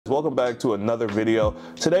Welcome back to another video.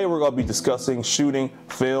 Today we're going to be discussing shooting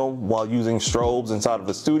film while using strobes inside of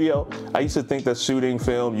the studio. I used to think that shooting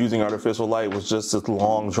film using artificial light was just this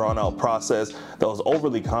long drawn out process that was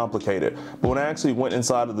overly complicated. But when I actually went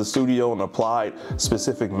inside of the studio and applied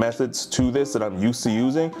specific methods to this that I'm used to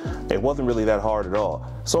using, it wasn't really that hard at all.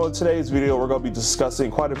 So in today's video we're going to be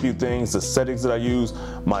discussing quite a few things, the settings that I use,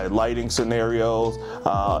 my lighting scenarios,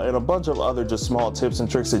 and a bunch of other just small tips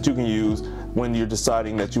and tricks that you can use when you're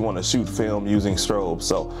deciding that you want to shoot film using strobes.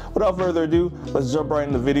 So without further ado, let's jump right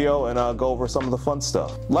in the video and go over some of the fun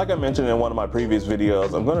stuff. Like I mentioned in one of my previous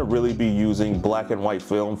videos, I'm going to really be using black and white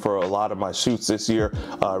film for a lot of my shoots this year,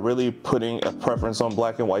 really putting a preference on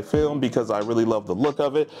black and white film because I really love the look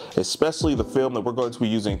of it, especially the film that we're going to be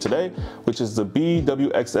using today, which is the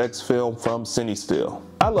BWXX film from Cinestill.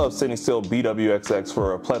 I love Cinestill BWXX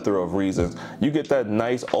for a plethora of reasons. You get that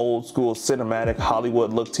nice old school cinematic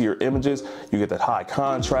Hollywood look to your images. You get that high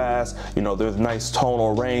contrast, you know, there's nice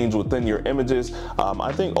tonal range within your images.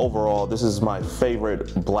 I think overall this is my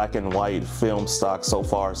favorite black and white film stock so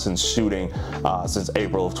far since shooting since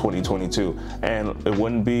April of 2022. And it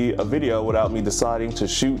wouldn't be a video without me deciding to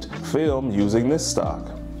shoot film using this stock.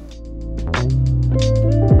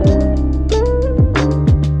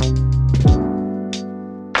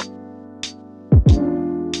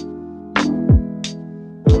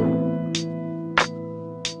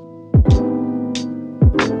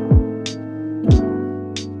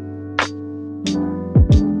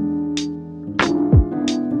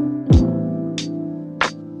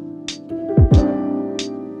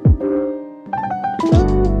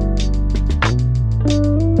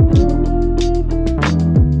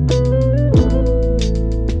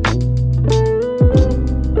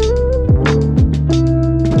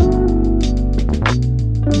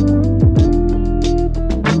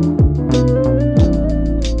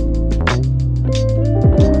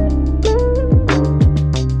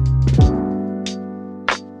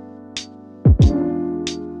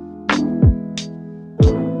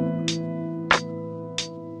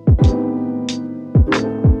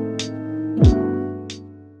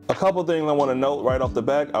 A couple things I want to note right off the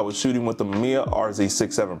bat. I was shooting with the Mamiya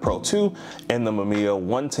RZ67 Pro 2 and the Mamiya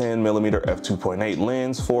 110mm f2.8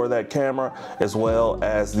 lens for that camera, as well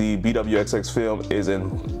as the BWXX film is in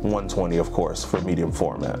 120, of course, for medium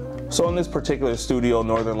format. So in this particular studio,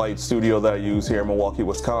 Northern Light studio that I use here in Milwaukee,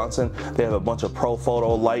 Wisconsin, they have a bunch of Pro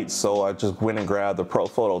Photo lights, so I just went and grabbed the Pro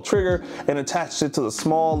Photo trigger and attached it to the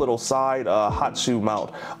small little side hot shoe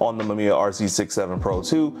mount on the Mamiya RZ67 Pro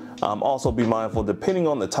 2. Also be mindful, depending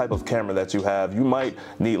on the type of camera that you have, you might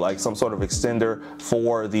need like some sort of extender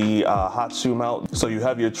for the hot shoe mount. So you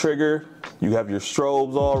have your trigger, you have your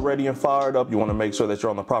strobes all ready and fired up, you want to make sure that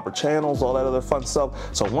you're on the proper channels, all that other fun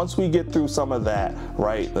stuff. So once we get through some of that,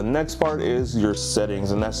 right, the next part is your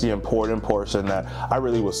settings, and that's the important portion that I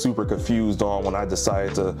really was super confused on when I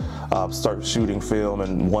decided to start shooting film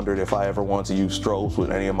and wondered if I ever wanted to use strobes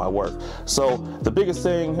with any of my work. So the biggest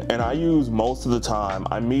thing, and I use most of the time,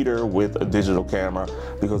 I meter with a digital camera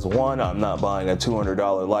because one, I'm not buying a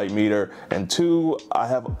 $200 light meter, and two, I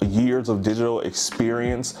have years of digital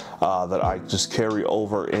experience that I just carry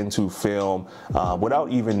over into film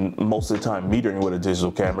without even most of the time metering with a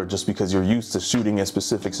digital camera, just because you're used to shooting in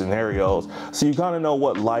specific scenarios, so you kind of know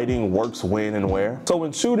what lighting works when and where. So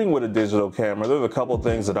when shooting with a digital camera, there's a couple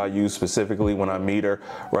things that I use specifically when I meter,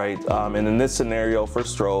 right? And in this scenario for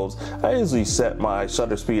strobes, I usually set my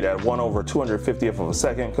shutter speed at 1/250th of a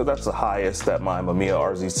second because that's the highest that my Mamiya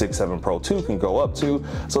RZ67 Pro 2 can go up to.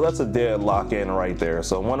 So that's a dead lock in right there.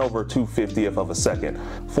 So 1/250th of a second.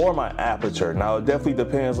 For my aperture, now it definitely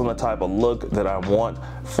depends on the type of look that I want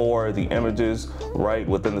for the images right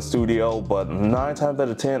within the studio, but 9 times out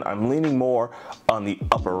of 10 I'm leaning more on the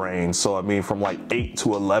upper range. So I mean from like 8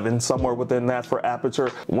 to 11, somewhere within that for aperture.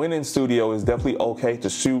 When in studio, it's definitely okay to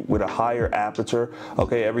shoot with a higher aperture.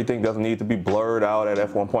 Okay, everything doesn't need to be blurred out at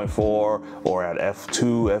f1.4 or at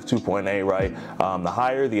f2.8, right? The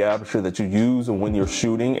higher the aperture that you use when you're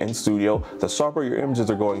shooting in studio, the sharper your images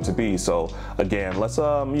are going to be. So again, let's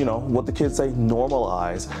you know what the kids say,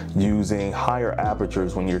 normalize using higher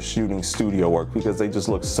apertures when you're shooting studio work because they just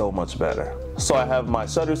look so much better. So I have my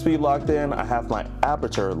shutter speed locked in, I have my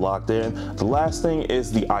aperture locked in. The last thing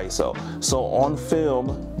is the ISO. So on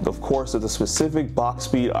film, of course, there's a specific box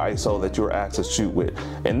speed ISO that you're asked to shoot with.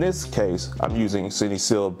 In this case, I'm using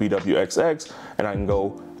Cinestill BWXX, and I can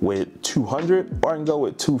go with 200 or I can go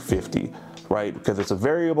with 250. right? Because it's a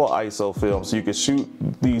variable ISO film, so you can shoot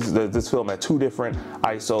this film at 2 different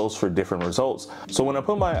ISOs for different results. So when I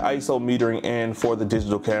put my ISO metering in for the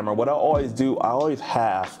digital camera, what I always do, I always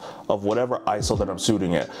half of whatever ISO that I'm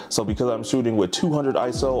shooting at. So because I'm shooting with 200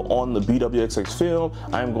 ISO on the BWXX film,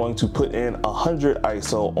 I'm going to put in 100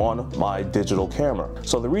 ISO on my digital camera.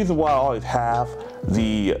 So the reason why I always half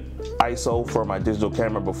the ISO for my digital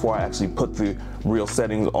camera before I actually put the real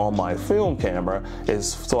settings on my film camera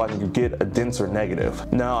is so I can get a denser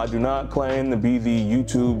negative. Now, I do not claim to be the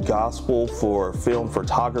YouTube gospel for film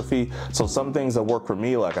photography, so some things that work for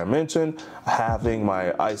me, like I mentioned, having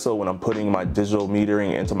my ISO when I'm putting my digital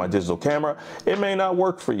metering into my digital camera, it may not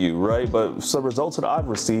work for you, right? But some results that I've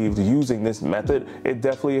received using this method, it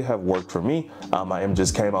definitely have worked for me. My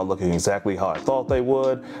images came out looking exactly how I thought they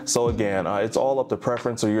would. So again, it's all up to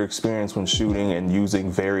preference or your experience when shooting and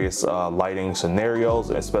using various lighting scenarios,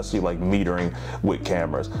 especially like metering with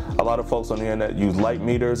cameras. A lot of folks on the internet use light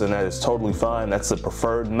meters, and that is totally fine. That's the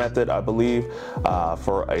preferred method, I believe,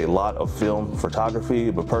 for a lot of film photography.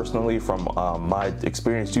 But personally, from my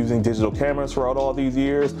experience using digital cameras throughout all these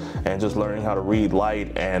years and just learning how to read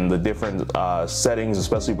light and the different settings,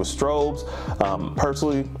 especially with strobes,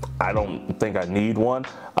 personally, I don't think I need one.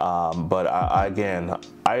 But again,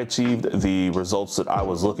 I achieved the results that I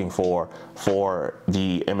was looking for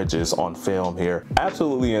the images on film here.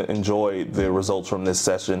 Absolutely enjoyed the results from this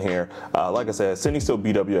session here. Like I said, Cinestill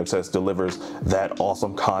BWXX delivers that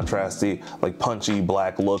awesome contrasty, like punchy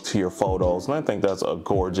black look to your photos, and I think that's a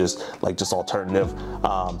gorgeous, like just alternative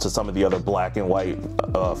to some of the other black and white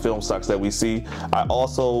film stocks that we see. I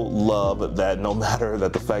also love that no matter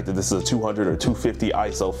that the fact that this is a 200 or 250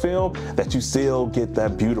 ISO film, that you still get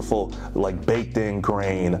that beautiful like baked in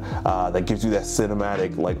grain that gives you that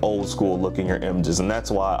cinematic, like old school look in your images. And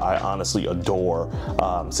that's why I honestly adore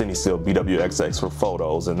Cinestill BWXX for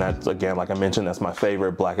photos. And that's, again, like I mentioned, that's my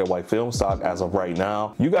favorite black and white film stock as of right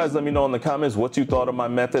now. You guys let me know in the comments what you thought of my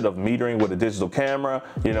method of metering with a digital camera.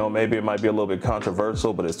 You know, maybe it might be a little bit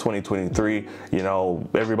controversial, but it's 2023. You know,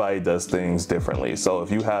 everybody does things differently. So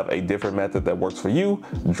if you have a different method that works for you,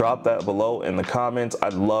 drop that below in the comments.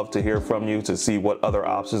 I'd love to hear from you to see what other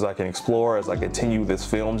options I can explore as I continue this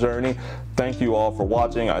film journey. Thank you all for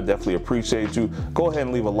watching. I definitely appreciate you. Go ahead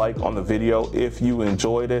and leave a like on the video if you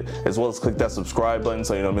enjoyed it, as well as click that subscribe button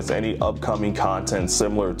so you don't miss any upcoming content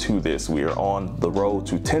similar to this. We are on the road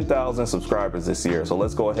to 10,000 subscribers this year, so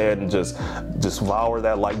let's go ahead and just devour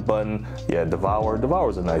that like button. Yeah, devour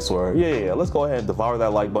is a nice word. Yeah, let's go ahead and devour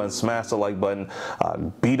that like button, smash the like button,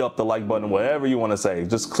 beat up the like button, whatever you want to say.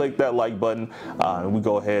 Just click that like button and we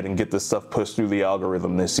go ahead and get this stuff pushed through the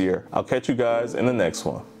algorithm this year. I'll catch you guys in the next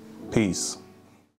one. Peace.